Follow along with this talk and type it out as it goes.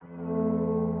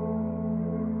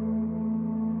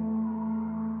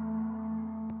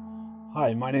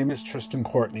Hi, my name is Tristan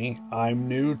Courtney. I'm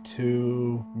new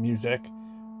to music,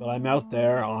 but I'm out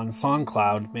there on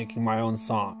SoundCloud making my own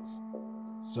songs.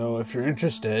 So if you're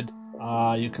interested,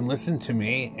 you can listen to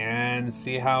me and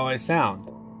see how I sound.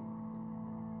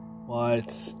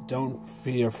 But don't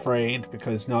be afraid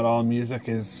because not all music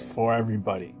is for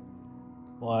everybody.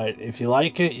 But if you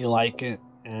like it,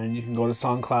 and you can go to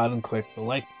SoundCloud and click the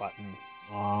like button.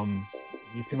 Um,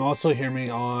 you can also hear me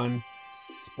on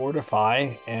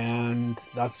Spotify, and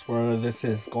that's where this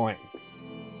is going.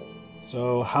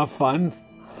 So have fun.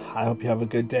 I hope you have a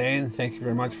good day, and thank you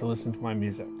very much for listening to my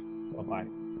music. Bye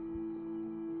bye.